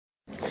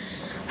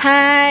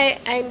Hi,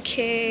 I'm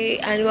Kay,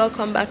 and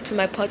welcome back to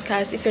my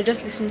podcast. If you're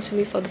just listening to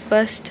me for the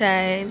first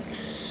time,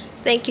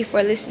 thank you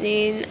for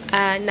listening.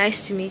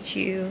 Nice to meet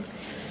you.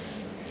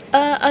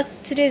 At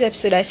today's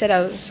episode, I said I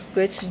was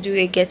going to do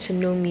a get to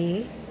know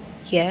me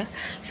here.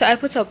 So I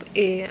put up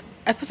a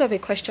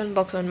question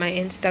box on my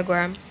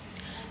Instagram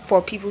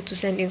for people to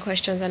send in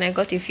questions, and I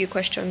got a few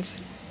questions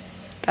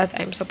that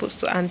I'm supposed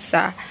to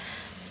answer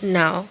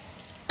now.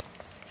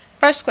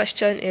 First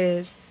question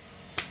is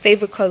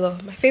favorite color.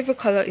 My favorite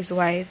color is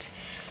white.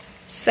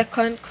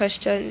 Second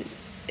question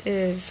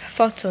is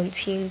thoughts on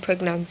teen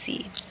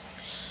pregnancy.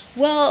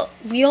 Well,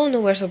 we all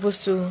know we're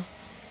supposed to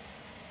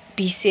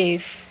be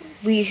safe.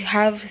 We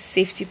have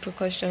safety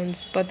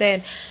precautions, but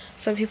then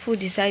some people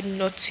decide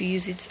not to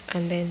use it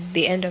and then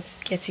they end up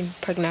getting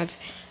pregnant.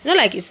 Not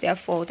like it's their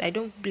fault. I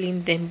don't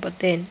blame them, but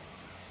then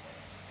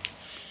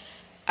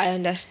I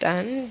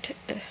understand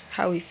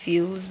how it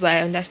feels, but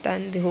I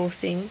understand the whole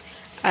thing.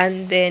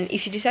 And then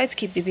if you decide to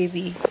keep the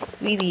baby,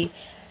 really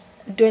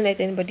don't let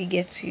anybody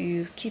get to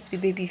you. Keep the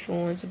baby if you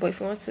want to, but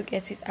if you want to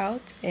get it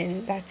out,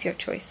 then that's your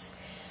choice.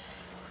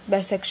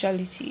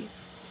 Bisexuality.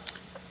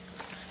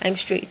 I'm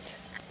straight.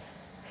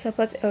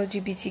 Support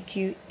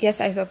LGBTQ. Yes,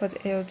 I support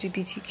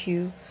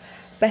LGBTQ.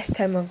 Best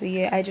time of the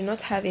year. I do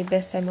not have a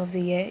best time of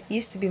the year. It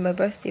used to be my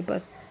birthday,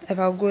 but I've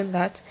outgrown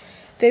that.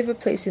 Favorite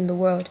place in the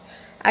world.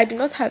 I do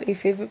not have a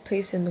favorite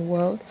place in the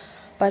world,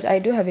 but I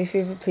do have a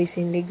favorite place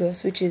in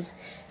Lagos, which is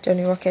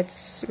Johnny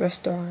Rocket's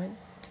restaurant.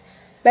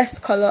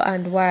 Best color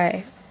and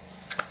why.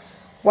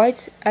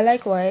 White, I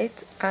like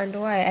white, and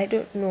why? I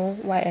don't know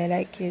why I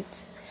like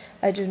it.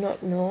 I do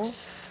not know,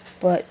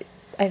 but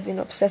I've been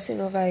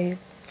obsessing over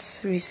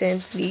it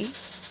recently.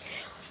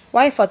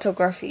 Why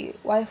photography?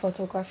 Why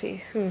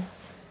photography?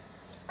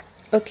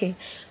 Okay,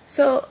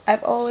 so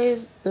I've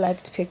always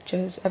liked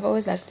pictures. I've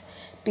always liked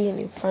being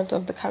in front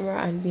of the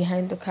camera and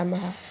behind the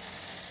camera.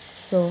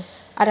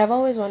 And I've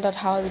always wondered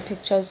how the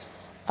pictures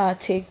are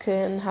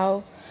taken,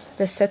 how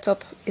the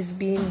setup is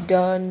being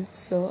done.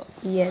 So,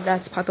 yeah,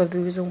 that's part of the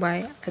reason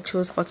why I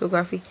chose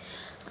photography,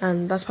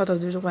 and that's part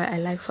of the reason why I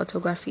like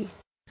photography.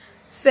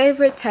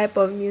 Favorite type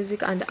of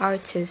music and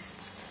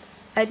artists?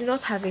 I do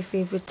not have a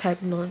favorite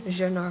type,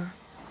 non-genre.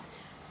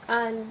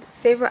 And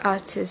favorite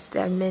artists,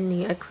 there are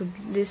many. I could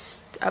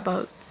list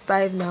about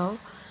 5 now.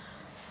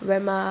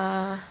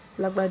 Rema,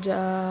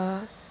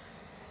 Lagbaja,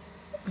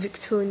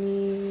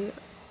 Victoni,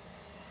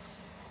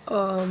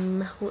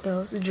 who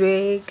else?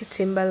 Drake,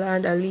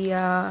 Timbaland,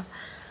 Aaliyah.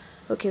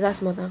 Okay, that's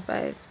more than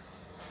 5.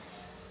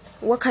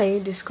 What can you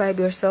describe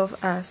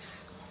yourself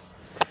as?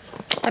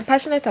 I'm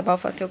passionate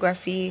about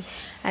photography.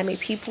 I'm a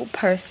people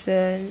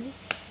person.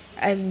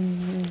 I'm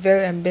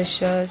very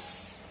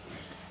ambitious.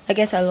 I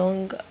get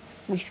along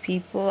with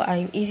people.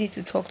 I'm easy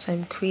to talk to.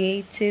 I'm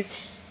creative.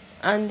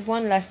 And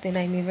one last thing,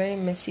 I'm a very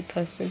messy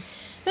person.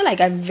 Not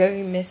like I'm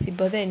very messy,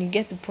 but then you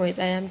get the point.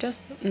 I am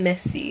just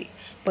messy,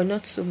 but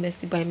not so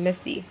messy, but I'm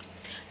messy.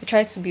 I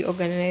try to be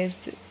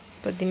organized,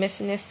 but the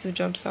messiness still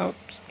jumps out,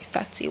 if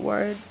that's a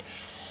word.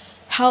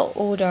 How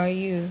old are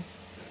you?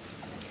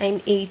 I'm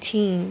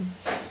 18.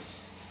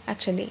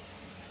 Actually,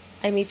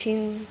 I'm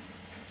 18.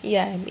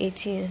 Yeah, I'm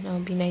 18. I'll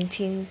be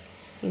 19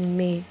 in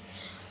May.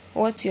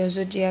 What's your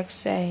zodiac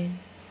sign?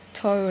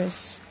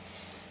 Taurus.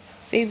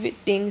 Favorite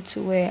thing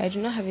to wear? I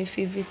do not have a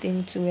favorite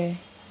thing to wear.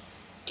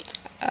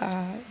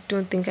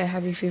 Don't think I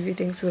have a favorite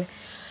thing to wear.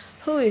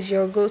 Who is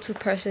your go-to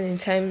person in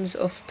times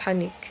of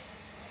panic?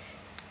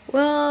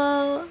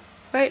 Well,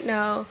 right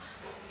now,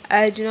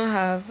 I do not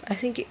have. I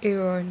think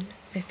Aaron.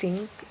 I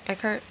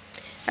can't.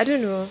 I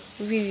don't know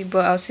really,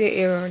 but I'll say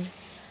Aaron.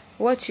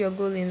 What's your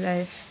goal in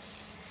life?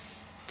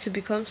 To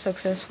become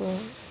successful.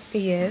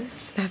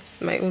 Yes, that's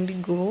my only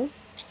goal.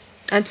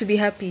 And to be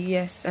happy.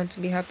 Yes, and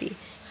to be happy.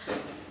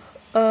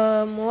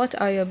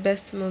 What are your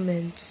best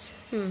moments?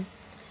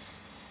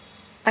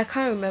 I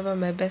can't remember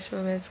my best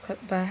moments, but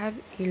I have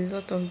a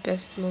lot of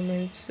best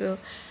moments. So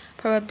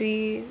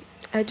probably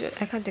I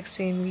can't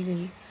explain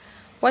really.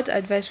 What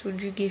advice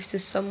would you give to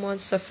someone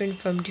suffering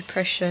from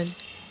depression?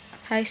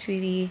 Hi,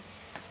 sweetie.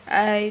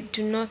 I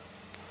do not.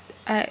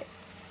 I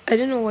I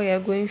don't know what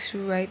you're going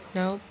through right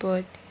now,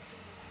 but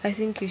I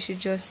think you should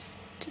just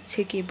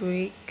take a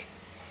break,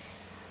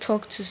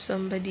 talk to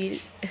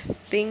somebody,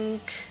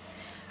 think,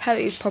 have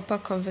a proper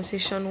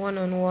conversation one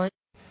on one.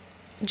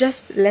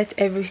 Just let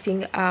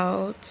everything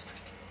out.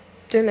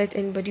 Don't let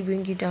anybody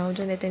bring you down.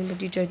 Don't let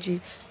anybody judge you.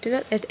 Do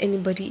not let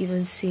anybody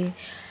even say,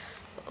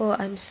 "Oh,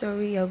 I'm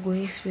sorry you're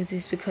going through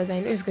this," because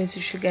I know it's going to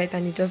trigger it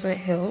and it doesn't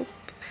help.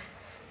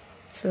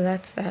 So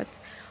that's that.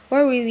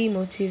 What really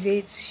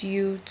motivates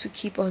you to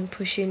keep on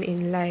pushing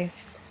in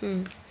life?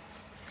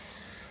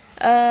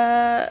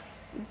 Uh,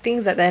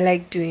 Things that I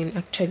like doing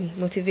actually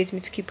motivate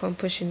me to keep on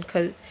pushing.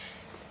 Because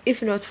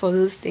if not for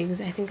those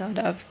things, I think I would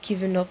have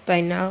given up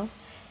by now.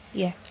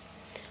 Yeah.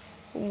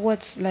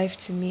 What's life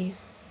to me?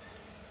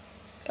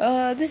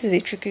 This is a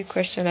tricky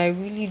question. I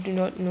really do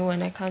not know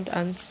and I can't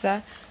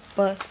answer.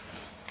 But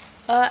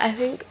I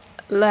think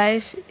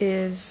life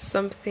is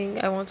something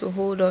I want to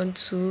hold on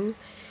to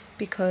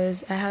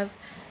because I have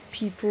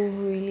people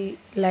who really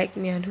like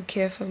me and who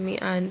care for me,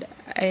 and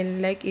I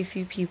like a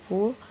few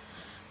people.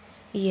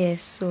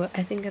 Yes, so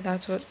I think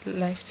that's what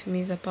life to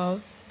me is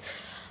about.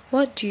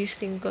 What do you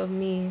think of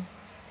me?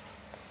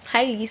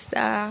 Hi,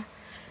 Lisa.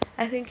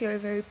 I think you're a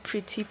very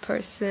pretty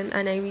person,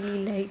 and I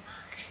really like.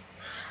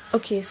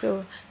 Okay,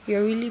 so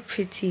you're really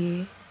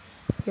pretty.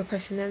 Your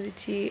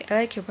personality, I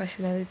like your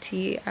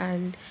personality,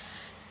 and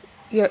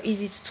you're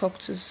easy to talk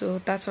to. So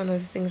that's one of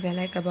the things I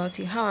like about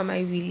you. How am I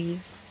really?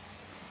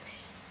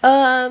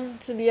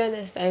 To be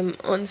honest, I'm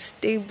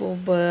unstable,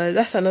 but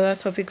that's another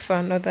topic for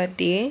another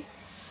day.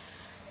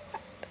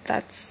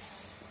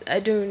 I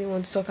don't really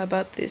want to talk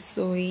about this.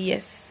 So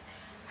yes,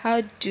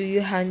 how do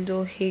you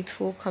handle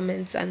hateful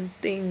comments and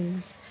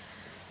things?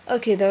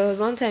 Okay, there was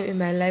one time in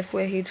my life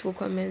where hateful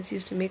comments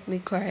used to make me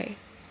cry,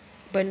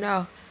 but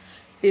now,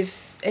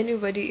 if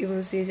anybody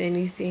even says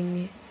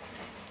anything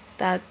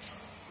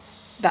that's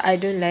that I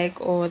don't like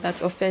or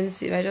that's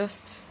offensive, I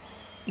just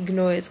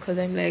ignore it because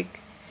I'm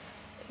like,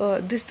 oh, I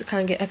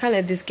can't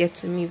let this get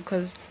to me,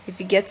 because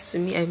if it gets to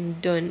me, I'm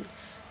done.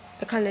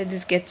 I can't let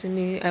this get to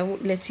me. I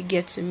won't let it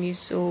get to me.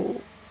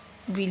 So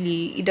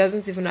really, it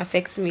doesn't even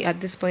affect me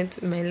at this point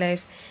in my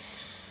life.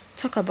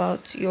 Talk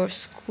about your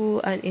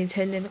school and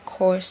intended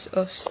course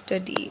of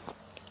study.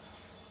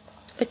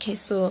 Okay,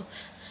 so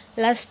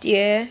last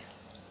year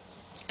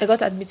I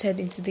got admitted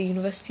into the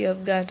University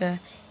of Ghana.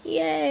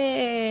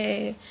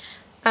 Yay!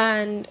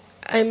 And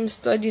I'm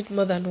studied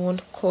more than one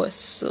course,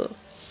 so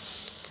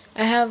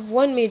I have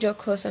one major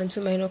course and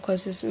two minor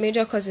courses.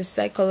 Major course is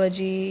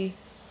psychology.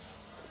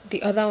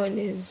 The other one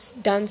is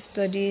dance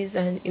studies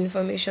and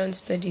information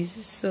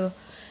studies. So,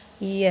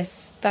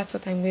 yes, that's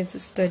what I'm going to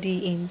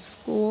study in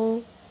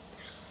school.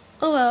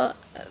 Oh well,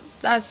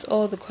 that's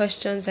all the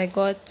questions I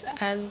got,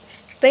 and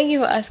thank you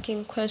for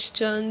asking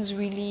questions.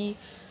 Really,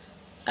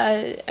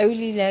 I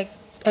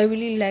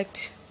really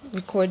liked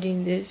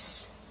recording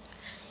this.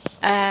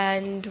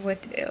 And what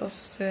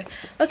else?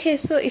 Okay,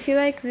 so if you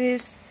like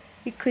this,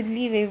 you could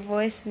leave a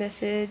voice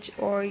message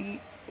or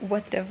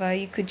whatever.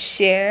 You could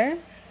share,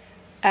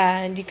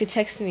 and you could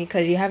text me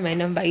because you have my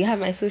number. You have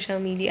my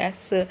social media.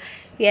 So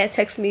yeah,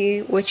 text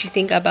me what you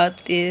think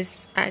about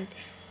this. And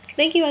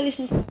thank you for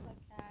listening.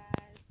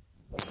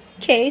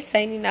 Okay,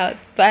 signing out.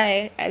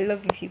 Bye. I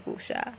love you people, Sha.